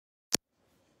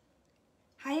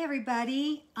Hi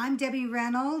everybody, I'm Debbie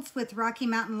Reynolds with Rocky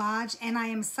Mountain Lodge, and I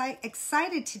am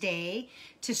excited today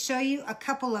to show you a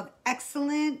couple of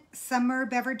excellent summer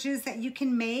beverages that you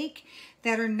can make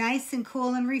that are nice and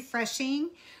cool and refreshing.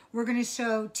 We're going to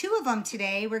show two of them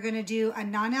today. We're going to do a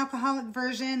non-alcoholic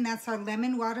version, that's our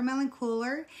lemon watermelon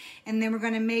cooler, and then we're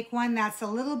going to make one that's a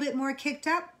little bit more kicked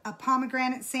up, a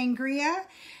pomegranate sangria,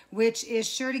 which is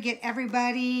sure to get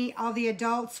everybody, all the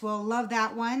adults will love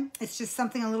that one. It's just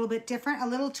something a little bit different, a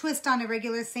little twist on a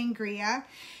regular sangria.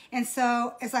 And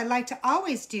so, as I like to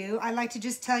always do, I like to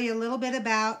just tell you a little bit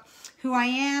about who I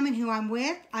am and who I'm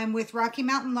with. I'm with Rocky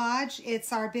Mountain Lodge.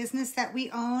 It's our business that we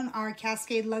own. Our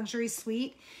Cascade Luxury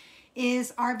Suite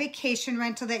is our vacation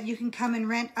rental that you can come and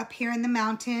rent up here in the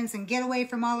mountains and get away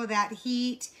from all of that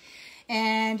heat.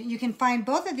 And you can find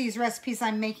both of these recipes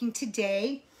I'm making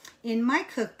today in my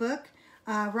cookbook,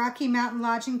 Rocky Mountain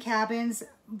Lodge and Cabin's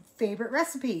favorite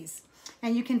recipes.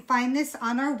 And you can find this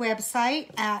on our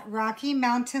website at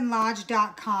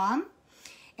rockymountainlodge.com.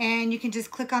 And you can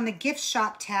just click on the gift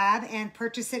shop tab and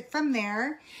purchase it from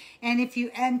there. And if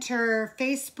you enter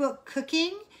Facebook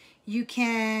Cooking, you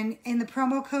can, in the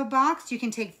promo code box, you can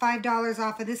take $5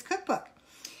 off of this cookbook.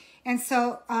 And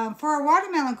so for our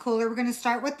watermelon cooler, we're going to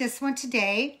start with this one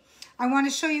today. I want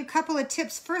to show you a couple of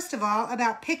tips, first of all,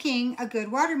 about picking a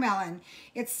good watermelon.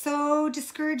 It's so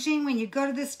discouraging when you go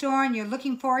to the store and you're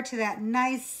looking forward to that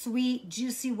nice, sweet,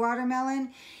 juicy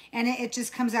watermelon, and it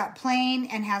just comes out plain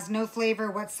and has no flavor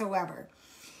whatsoever.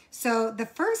 So the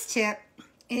first tip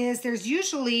is there's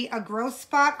usually a growth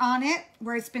spot on it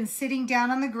where it's been sitting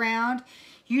down on the ground.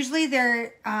 Usually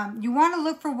you want to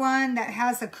look for one that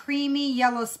has a creamy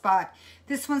yellow spot.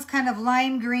 This one's kind of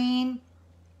lime green.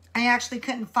 I actually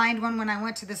couldn't find one when I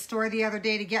went to the store the other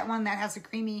day to get one that has a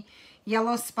creamy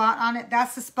yellow spot on it.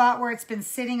 That's the spot where it's been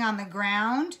sitting on the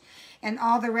ground and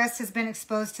all the rest has been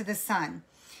exposed to the sun.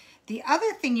 The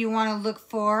other thing you want to look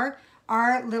for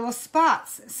are little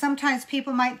spots. Sometimes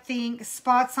people might think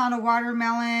spots on a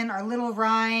watermelon are little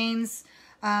rinds,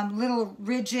 little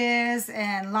ridges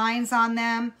and lines on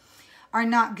them are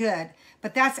not good.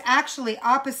 But that's actually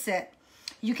opposite.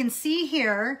 You can see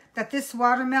here that this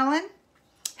watermelon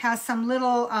has some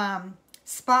little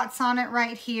spots on it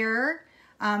right here.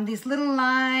 These little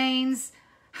lines.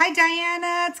 Hi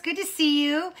Diana, it's good to see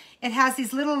you. It has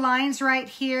these little lines right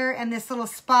here and this little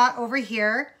spot over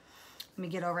here. Let me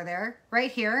get over there,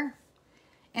 right here.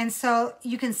 And so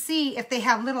you can see if they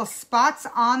have little spots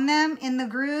on them in the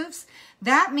grooves,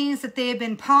 that means that they have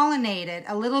been pollinated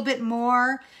a little bit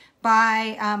more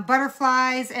by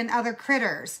butterflies and other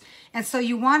critters. And so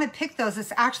you want to pick those.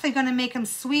 It's actually going to make them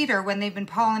sweeter when they've been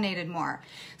pollinated more.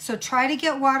 So try to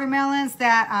get watermelons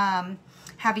that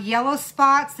have yellow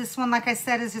spots. This one, like I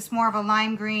said, is just more of a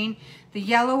lime green. The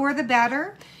yellower the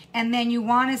better. And then you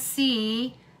want to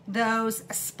see those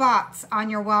spots on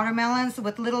your watermelons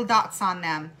with little dots on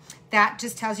them. That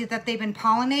just tells you that they've been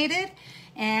pollinated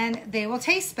and they will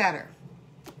taste better.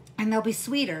 And they'll be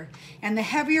sweeter. And the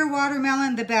heavier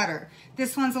watermelon, the better.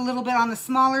 This one's a little bit on the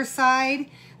smaller side,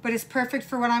 but it's perfect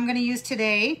for what I'm going to use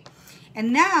today.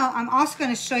 And now I'm also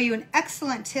going to show you an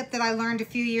excellent tip that I learned a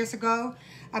few years ago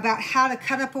about how to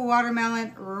cut up a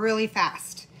watermelon really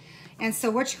fast. And so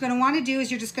what you're going to want to do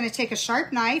is you're just going to take a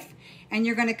sharp knife and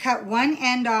you're going to cut one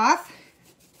end off,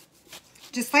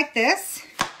 just like this.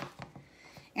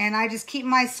 And I just keep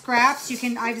my scraps.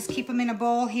 I just keep them in a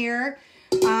bowl here.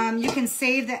 You can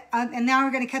save that, and now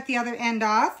we're going to cut the other end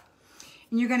off.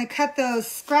 And you're going to cut those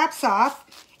scraps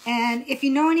off. And if you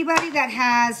know anybody that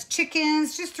has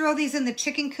chickens, just throw these in the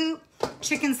chicken coop.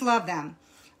 Chickens love them.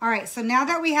 All right, so now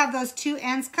that we have those two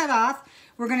ends cut off,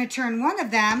 we're going to turn one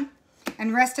of them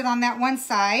and rest it on that one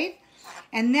side.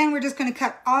 And then we're just going to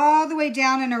cut all the way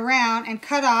down and around and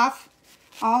cut off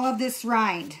all of this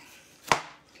rind.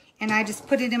 And I just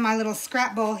put it in my little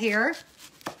scrap bowl here.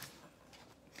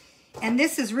 And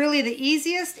this is really the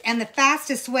easiest and the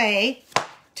fastest way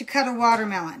to cut a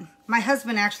watermelon. My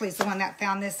husband actually is the one that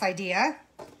found this idea.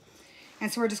 And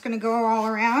so we're just going to go all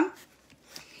around.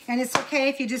 And it's okay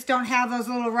if you just don't have those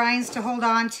little rinds to hold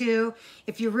on to.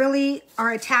 If you really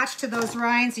are attached to those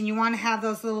rinds and you want to have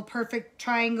those little perfect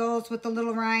triangles with the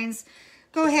little rinds,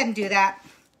 go ahead and do that.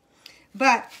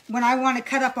 But when I want to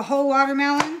cut up a whole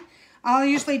watermelon, I'll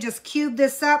usually just cube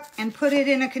this up and put it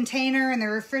in a container in the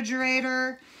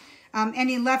refrigerator.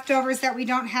 Any leftovers that we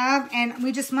don't have, and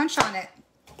we just munch on it.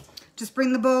 Just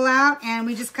bring the bowl out and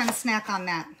we just kind of snack on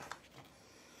that.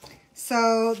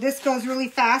 So this goes really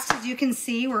fast. As you can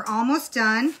see, we're almost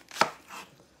done.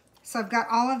 So I've got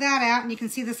all of that out, and you can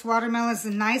see this watermelon is a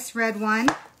nice red one.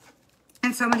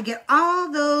 And so I'm going to get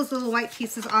all those little white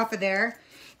pieces off of there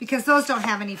because those don't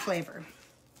have any flavor.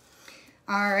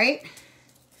 All right.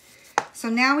 So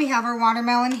now we have our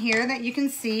watermelon here that you can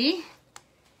see.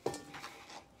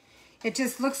 It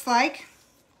just looks like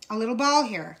a little ball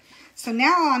here. So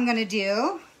now all I'm gonna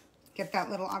do, get that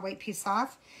little white piece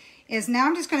off, is now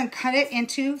I'm just gonna cut it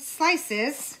into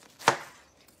slices.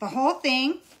 The whole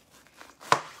thing,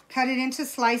 cut it into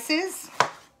slices.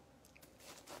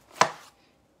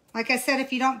 Like I said,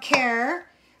 if you don't care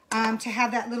to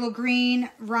have that little green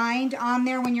rind on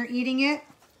there when you're eating it,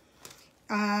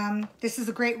 this is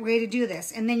a great way to do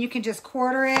this. And then you can just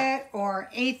quarter it or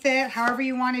eighth it, however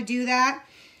you want to do that,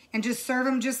 and just serve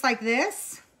them just like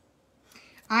this.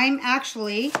 I'm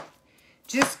actually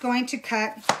just going to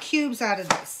cut cubes out of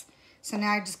this. So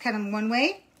now I just cut them one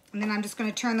way, and then I'm just going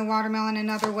to turn the watermelon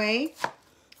another way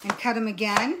and cut them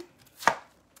again.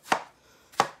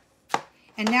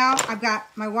 And now I've got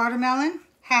my watermelon,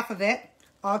 half of it,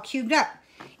 all cubed up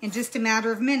in just a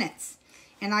matter of minutes.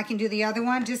 And I can do the other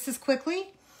one just as quickly.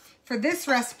 For this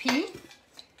recipe,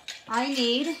 I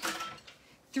need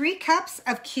 3 cups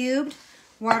of cubed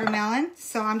watermelon.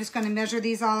 So I'm just going to measure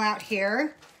these all out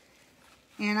here.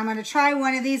 And I'm going to try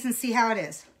one of these and see how it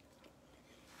is.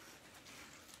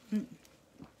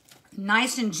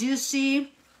 Nice and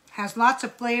juicy, has lots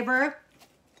of flavor.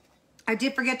 I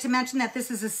did forget to mention that this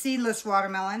is a seedless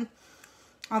watermelon.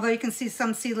 Although you can see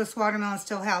some seedless watermelons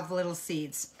still have little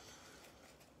seeds.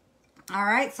 All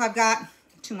right, so I've got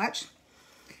too much.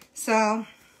 So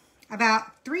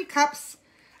about 3 cups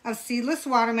of seedless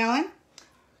watermelon.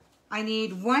 I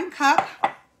need 1 cup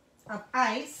of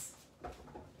ice.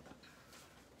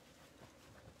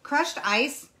 Crushed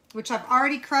ice, which I've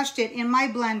already crushed it in my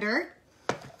blender.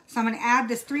 So I'm going to add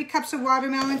this 3 cups of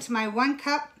watermelon to my 1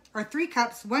 cup, or 3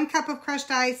 cups, 1 cup of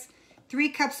crushed ice, 3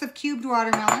 cups of cubed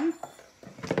watermelon.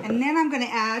 And then I'm going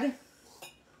to add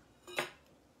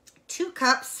 2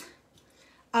 cups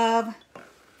of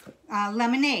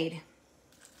lemonade.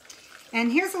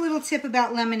 And here's a little tip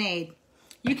about lemonade.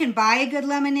 You can buy a good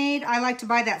lemonade. I like to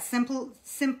buy that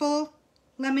simple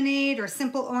lemonade or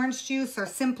simple orange juice or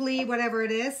simply whatever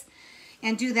it is,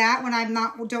 and do that when I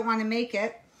don't want to make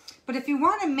it. But if you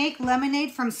want to make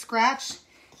lemonade from scratch,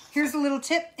 here's a little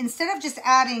tip. Instead of just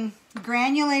adding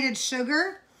granulated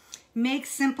sugar, make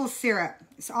simple syrup.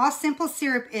 So all simple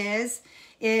syrup is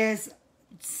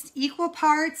equal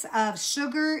parts of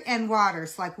sugar and water.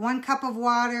 So like 1 cup of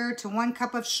water to 1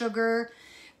 cup of sugar.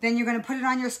 Then you're going to put it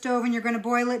on your stove and you're going to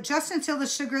boil it just until the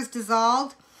sugar is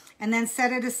dissolved, and then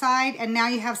set it aside, and now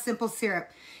you have simple syrup.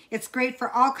 It's great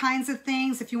for all kinds of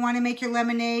things. If you want to make your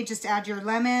lemonade, just add your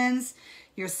lemons,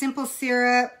 your simple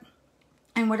syrup,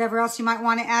 and whatever else you might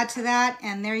want to add to that,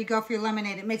 and there you go for your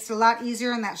lemonade. It makes it a lot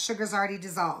easier, and that sugar's already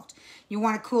dissolved. You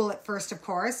want to cool it first, of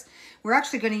course. We're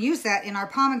actually going to use that in our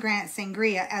pomegranate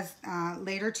sangria as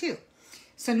later too.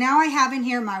 So now I have in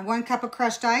here my 1 cup of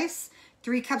crushed ice,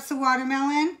 3 cups of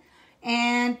watermelon,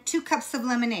 and 2 cups of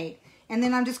lemonade. And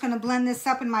then I'm just going to blend this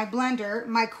up in my blender.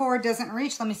 My cord doesn't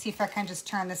reach. Let me see if I can just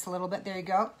turn this a little bit. There you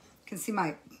go. You can see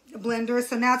my blender.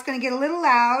 So now it's going to get a little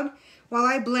loud while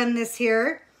I blend this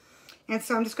here. And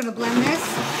so I'm just going to blend this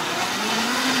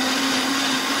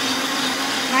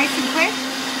nice and quick.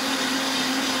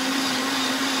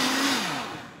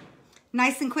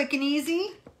 Nice and quick and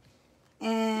easy.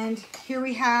 And here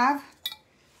we have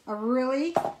a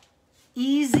really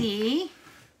easy,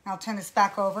 I'll turn this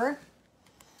back over,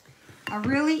 a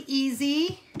really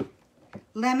easy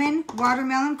lemon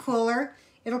watermelon cooler.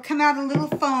 It'll come out a little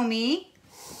foamy,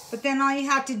 but then all you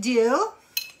have to do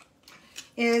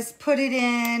is put it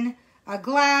in a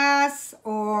glass,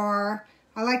 or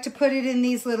I like to put it in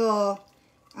these little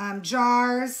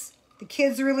jars. The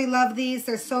kids really love these.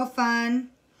 They're so fun.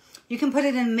 You can put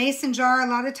it in a mason jar. A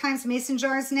lot of times mason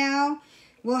jars now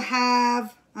will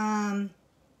have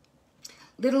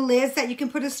little lids that you can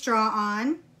put a straw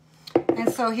on.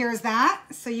 And so here's that.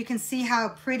 So you can see how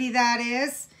pretty that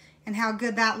is and how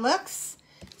good that looks.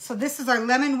 So this is our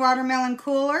lemon watermelon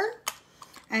cooler.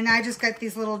 And I just got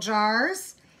these little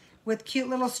jars with cute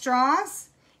little straws.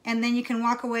 And then you can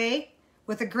walk away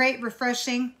with a great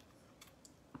refreshing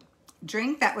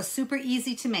drink that was super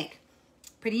easy to make.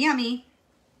 Pretty yummy.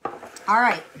 All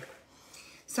right.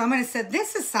 So I'm going to set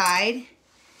this aside.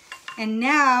 And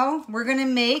now we're going to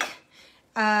make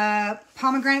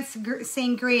pomegranate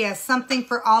sangria, something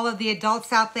for all of the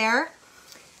adults out there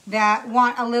that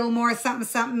want a little more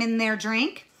something in their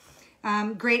drink.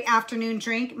 Great afternoon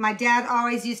drink. My dad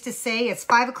always used to say it's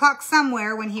 5 o'clock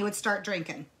somewhere when he would start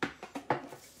drinking.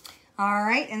 All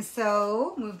right, and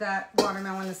so move that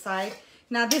watermelon aside.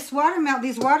 Now these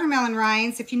watermelon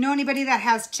rinds, if you know anybody that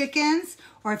has chickens,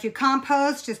 or if you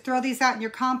compost, just throw these out in your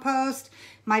compost.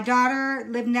 My daughter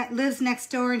lives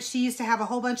next door, and she used to have a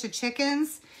whole bunch of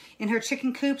chickens in her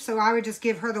chicken coop, so I would just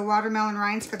give her the watermelon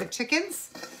rinds for the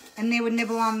chickens, and they would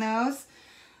nibble on those.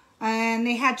 And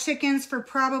they had chickens for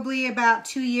probably about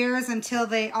 2 years until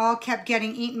they all kept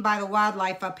getting eaten by the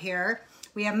wildlife up here.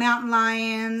 We have mountain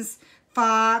lions,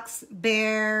 fox,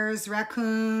 bears,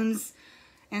 raccoons,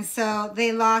 and so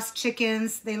they lost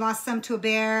chickens. They lost some to a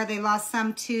bear. They lost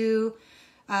some to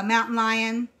a mountain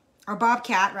lion, or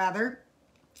bobcat rather.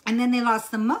 And then they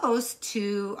lost the most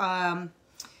to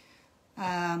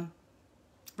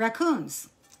raccoons.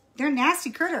 They're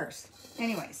nasty critters.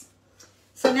 Anyways,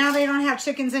 so now they don't have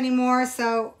chickens anymore,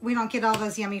 so we don't get all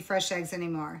those yummy fresh eggs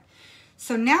anymore.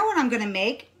 So now what I'm going to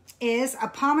make is a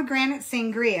pomegranate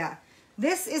sangria.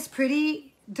 This is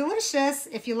pretty delicious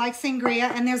if you like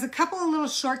sangria, and there's a couple of little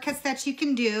shortcuts that you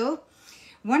can do.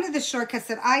 One of the shortcuts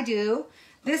that I do,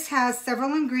 this has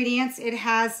several ingredients. It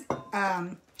has,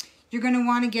 you're going to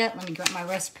want to get, let me get my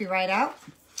recipe right out.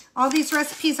 All these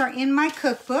recipes are in my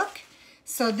cookbook.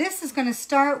 So this is going to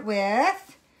start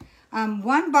with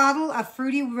 1 bottle of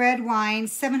fruity red wine,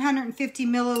 750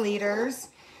 milliliters,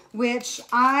 which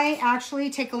I actually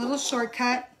take a little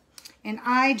shortcut and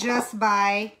I just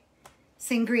buy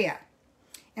sangria.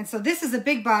 And so this is a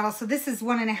big bottle, so this is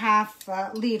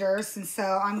 1.5 liters. And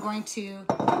so I'm going to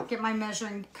get my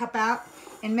measuring cup out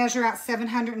and measure out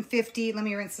 750. Let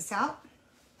me rinse this out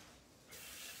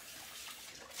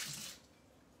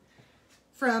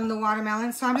from the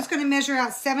watermelon. So I'm just going to measure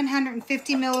out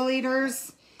 750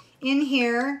 milliliters in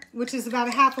here, which is about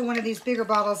 1/2 of one of these bigger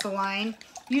bottles of wine.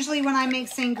 Usually when I make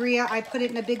sangria, I put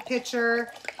it in a big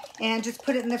pitcher and just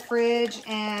put it in the fridge,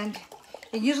 and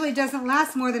it usually doesn't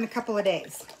last more than a couple of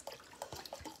days.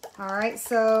 All right,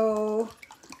 so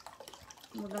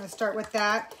we're going to start with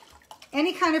that.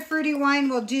 Any kind of fruity wine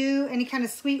will do, any kind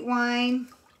of sweet wine.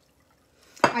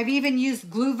 I've even used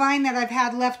glühwein that I've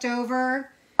had left over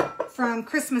from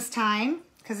Christmas time,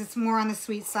 because it's more on the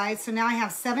sweet side. So now I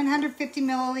have 750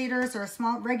 milliliters, or a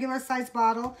small regular size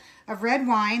bottle of red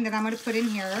wine that I'm going to put in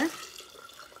here.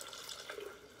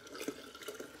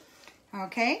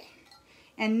 Okay.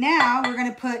 And now we're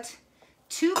going to put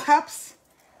 2 cups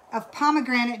of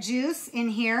pomegranate juice in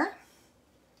here.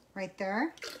 Right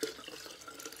there.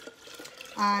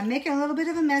 I'm making a little bit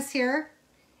of a mess here.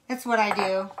 That's what I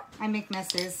do. I make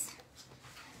messes.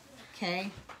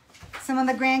 Okay. Some of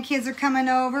the grandkids are coming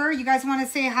over. You guys want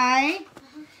to say hi?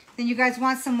 Then you guys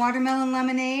want some watermelon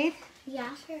lemonade? Yeah,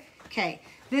 sure. Okay.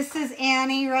 This is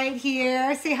Annie right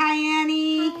here. Say hi,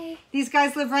 Annie. Hi. These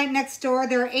guys live right next door.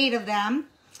 There are 8 of them.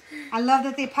 I love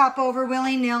that they pop over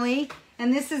willy-nilly.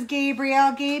 And this is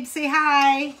Gabriel. Gabe, say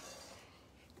hi.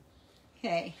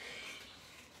 Okay.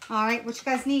 All right. What you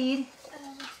guys need?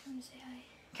 Coming to say hi.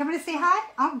 Coming to say hi?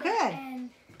 Oh, good. And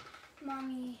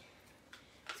Mommy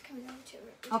is coming over too.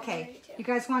 Okay, you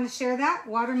guys want to share that?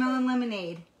 Watermelon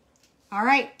lemonade. All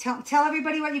right, tell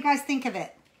everybody what you guys think of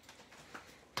it.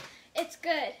 It's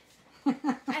good. I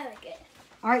like it.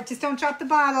 All right, just don't drop the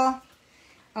bottle.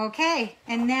 Okay,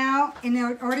 and now in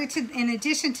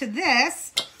addition to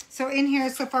this, so in here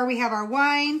so far we have our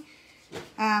wine,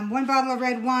 1 bottle of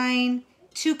red wine,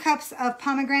 2 cups of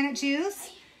pomegranate juice,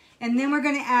 and then we're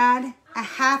going to add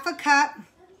 1/2 cup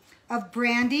of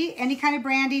brandy, any kind of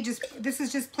brandy. This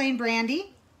is just plain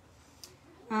brandy.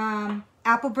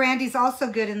 Apple brandy is also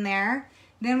good in there.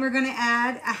 Then we're going to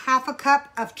add 1/2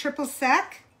 cup of triple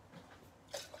sec.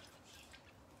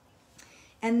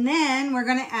 And then we're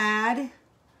going to add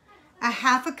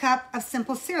 1/2 cup of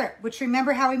simple syrup, which,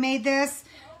 remember how we made this?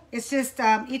 It's just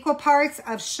equal parts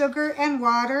of sugar and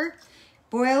water.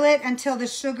 Boil it until the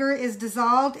sugar is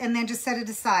dissolved, and then just set it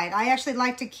aside. I actually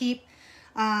like to keep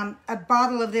a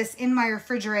bottle of this in my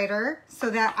refrigerator so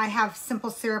that I have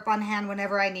simple syrup on hand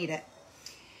whenever I need it.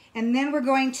 And then we're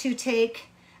going to take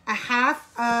 1/2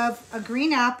 of a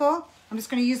green apple. I'm just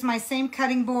going to use my same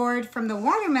cutting board from the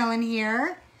watermelon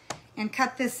here and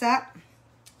cut this up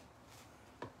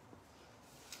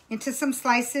into some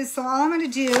slices. So all I'm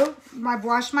going to do, I've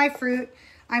washed my fruit.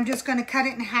 I'm just going to cut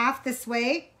it in half this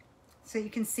way so you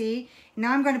can see.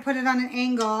 Now I'm going to put it on an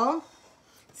angle.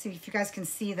 See if you guys can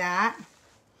see that.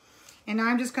 And now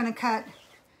I'm just going to cut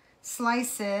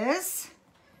slices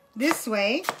this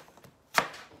way.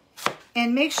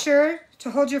 And make sure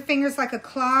to hold your fingers like a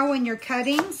claw when you're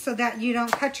cutting so that you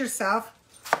don't cut yourself.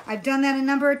 I've done that a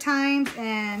number of times,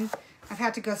 and I've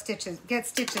had to go get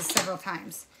stitches several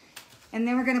times. And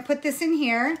then we're going to put this in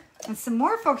here, and some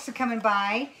more folks are coming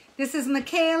by. This is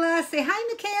Michaela. Say hi,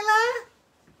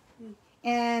 Michaela.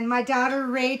 And my daughter,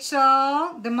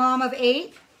 Rachel, the mom of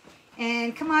 8.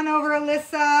 And come on over,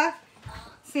 Alyssa.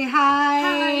 Say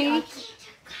hi. Hi.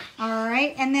 All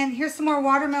right, and then here's some more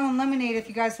watermelon lemonade if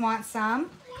you guys want some.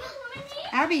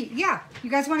 Abby, yeah, you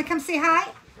guys want to come say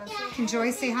hi? Can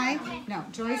Joy say hi? No,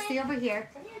 Joy, stay over here.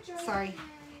 Sorry.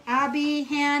 Abby,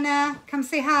 Hannah, come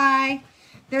say hi.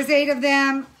 There's 8 of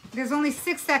them. There's only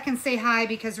 6 that can say hi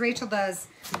because Rachel does.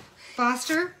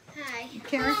 Foster? Hi.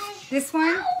 Kara? This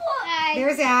one? Hi.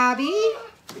 There's Abby.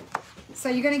 So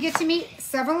you're going to get to meet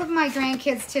several of my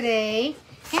grandkids today.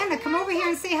 Hannah, come over here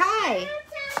and say hi.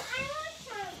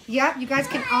 Yep, you guys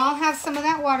can all have some of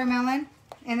that watermelon.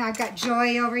 And I've got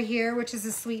Joy over here, which is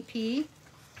a sweet pea.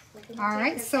 All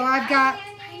right, so I've got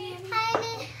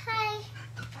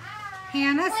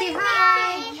Hannah, say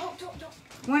hi.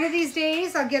 One of these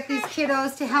days, I'll get these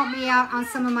kiddos to help me out on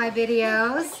some of my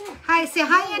videos. Hi, say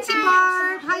hi, Auntie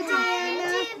Barb. Hi,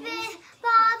 Diana.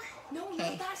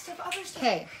 Okay.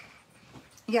 Okay.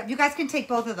 Yep, you guys can take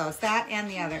both of those, that and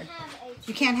the other.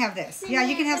 You can't have this. Yeah,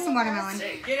 you can have some watermelon.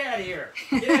 Hey, get out of here.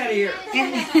 Get out of here.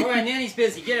 Boy, Nanny's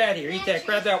busy. Get out of here. Eat that.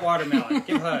 Grab that watermelon.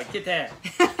 Give a hug. Get that.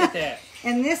 Get that.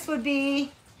 And this would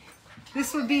be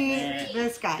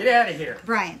this guy. Get out of here.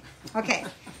 Brian. Okay.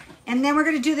 And then we're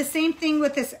going to do the same thing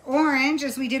with this orange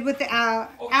as we did with the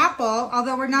apple,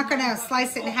 although we're not going to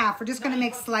slice it in half. We're just going to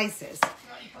make slices.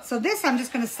 So this I'm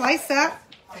just going to slice up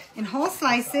in whole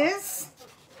slices.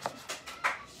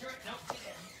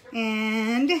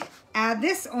 And add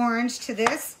this orange to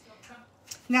this.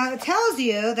 Now it tells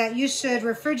you that you should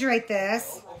refrigerate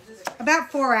this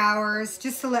about 4 hours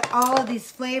just to let all of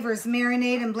these flavors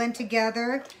marinate and blend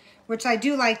together, which I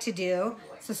do like to do.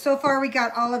 So far we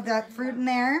got all of that fruit in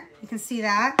there. You can see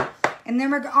that. And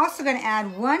then we're also going to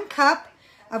add 1 cup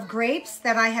of grapes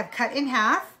that I have cut in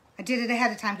half. I did it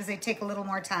ahead of time because they take a little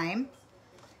more time.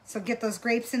 So get those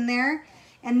grapes in there.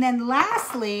 And then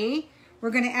lastly, we're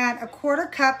going to add a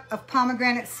 1/4 cup of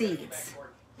pomegranate seeds.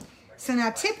 So now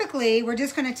typically we're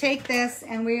just going to take this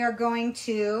and we are going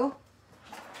to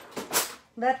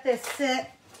let this sit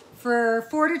for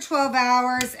 4 to 12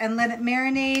 hours and let it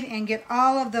marinate and get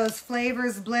all of those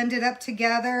flavors blended up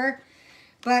together.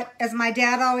 But as my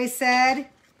dad always said,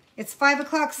 it's 5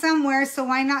 o'clock somewhere, so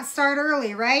why not start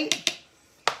early, right?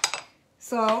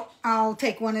 So I'll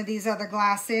take one of these other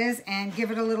glasses and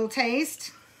give it a little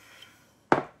taste.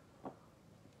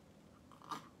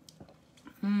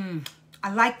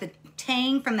 I like the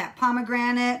tang from that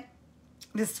pomegranate,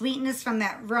 the sweetness from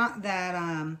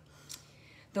the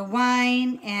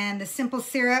wine and the simple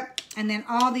syrup, and then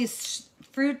all these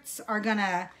fruits are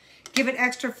gonna give it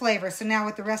extra flavor. So now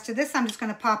with the rest of this, I'm just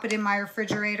gonna pop it in my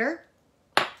refrigerator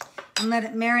and let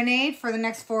it marinate for the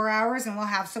next 4 hours, and we'll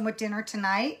have some with dinner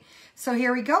tonight. So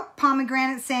here we go,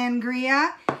 pomegranate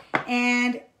sangria,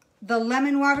 and the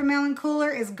lemon watermelon cooler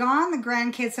is gone. The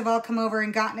grandkids have all come over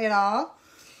and gotten it all.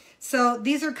 So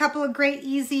these are a couple of great,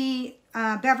 easy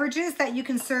beverages that you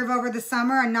can serve over the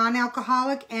summer, a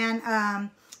non-alcoholic and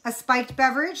a spiked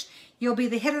beverage. You'll be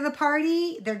the hit of the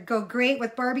party. They'll go great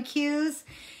with barbecues.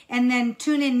 And then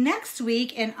tune in next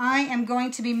week, and I am going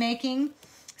to be making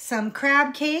some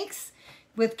crab cakes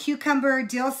with cucumber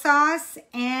dill sauce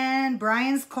and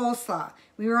Brian's coleslaw.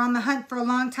 We were on the hunt for a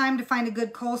long time to find a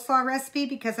good coleslaw recipe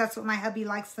because that's what my hubby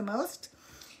likes the most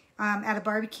at a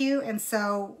barbecue. And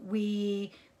so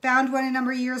we found one a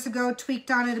number of years ago, tweaked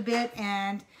on it a bit,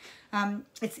 and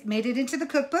it's made it into the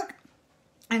cookbook.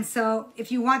 And so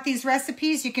if you want these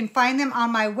recipes, you can find them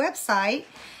on my website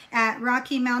at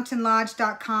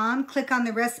RockyMountainLodge.com. Click on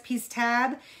the recipes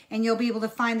tab, and you'll be able to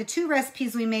find the 2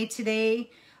 recipes we made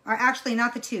today. Or actually,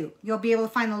 not the 2. You'll be able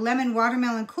to find the lemon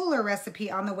watermelon cooler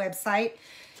recipe on the website.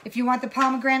 If you want the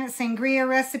pomegranate sangria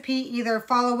recipe, either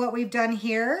follow what we've done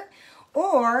here,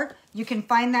 or you can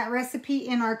find that recipe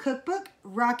in our cookbook,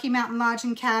 Rocky Mountain Lodge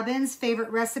and Cabin's Favorite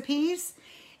Recipes.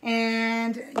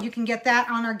 And you can get that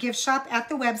on our gift shop at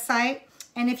the website.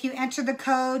 And if you enter the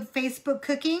code Facebook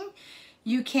Cooking,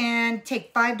 you can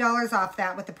take $5 off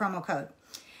that with the promo code.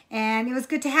 And it was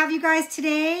good to have you guys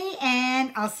today,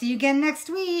 and I'll see you again next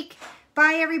week.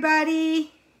 Bye,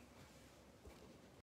 everybody.